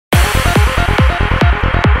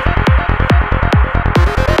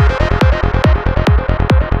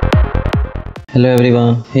Hello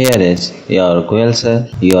everyone, here is your Goyal Sir,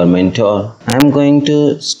 your mentor. I am going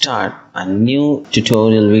to start a new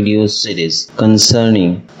tutorial video series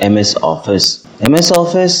concerning MS Office. MS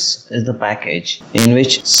Office is the package in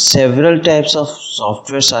which several types of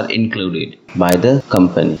softwares are included by the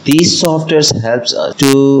company. These softwares helps us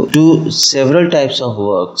to do several types of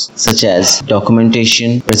works such as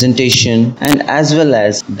documentation, presentation and as well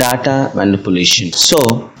as data manipulation.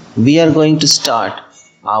 So we are going to start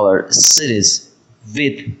our series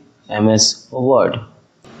with MS Word.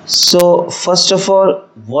 So first of all,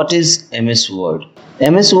 what is MS Word?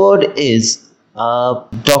 MS Word is a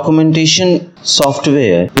documentation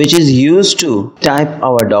software which is used to type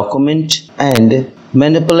our document and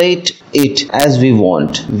manipulate it as we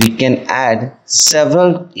want. We can add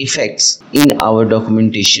several effects in our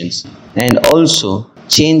documentations and also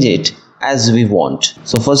change it as we want.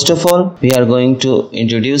 So first of all, we are going to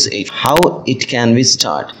introduce it, how it can be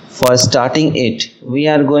start. For starting it, we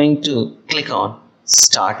are going to click on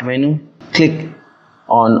Start menu, click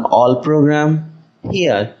on All Program.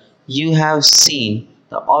 Here you have seen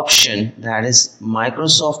the option that is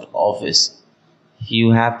Microsoft Office.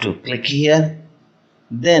 You have to click here.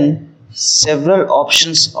 Then several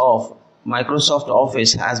options of Microsoft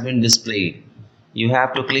Office has been displayed. You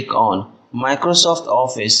have to click on Microsoft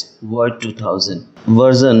Office Word 2000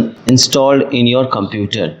 version installed in your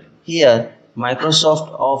computer. Here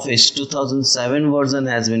Microsoft Office 2007 version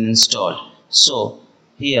has been installed. So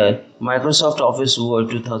here Microsoft Office Word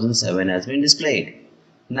 2007 has been displayed.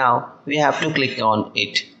 Now we have to click on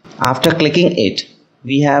it. After clicking it,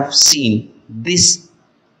 we have seen this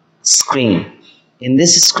screen. In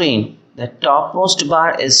this screen, the topmost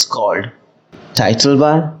bar is called title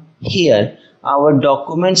bar. Here our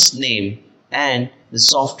document's name and the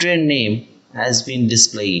software name has been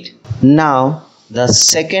displayed. Now the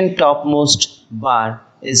second topmost bar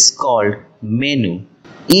is called menu.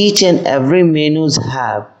 Each and every menus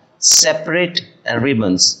have separate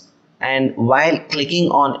ribbons, and while clicking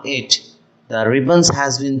on it, the ribbons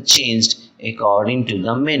has been changed according to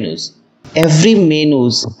the menus. Every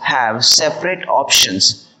menus have separate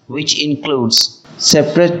options which includes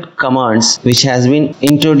separate commands which has been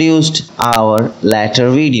introduced our later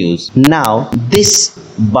videos. Now this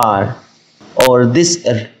bar or this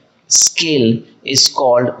scale is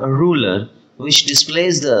called a ruler, which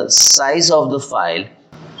displays the size of the file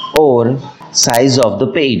or size of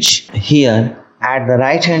the page. Here at the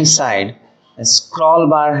right hand side, a scroll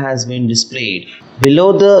bar has been displayed.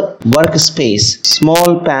 Below the workspace,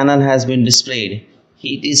 small panel has been displayed.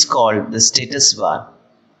 It is called the status bar.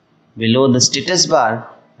 Below the status bar,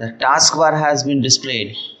 the taskbar has been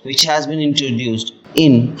displayed, which has been introduced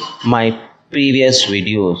in my previous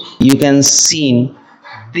videos. You can see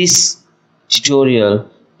this tutorial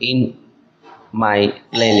in my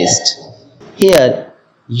playlist. Here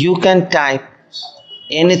you can type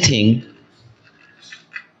anything.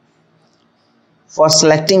 For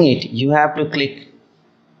selecting it, you have to click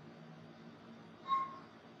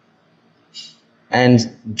and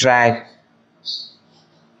drag.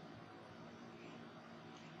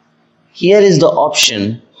 Here is the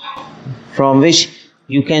option from which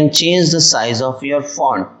you can change the size of your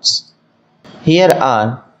fonts. Here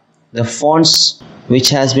are the fonts which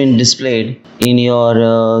has been displayed in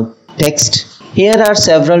your text. Here are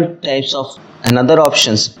several types of another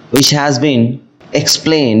options which has been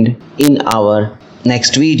explained in our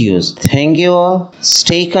next videos. Thank you all.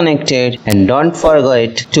 Stay connected and don't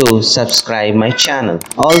forget to subscribe my channel.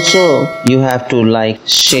 Also, you have to like,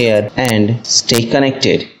 share and stay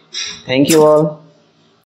connected. Thank you all.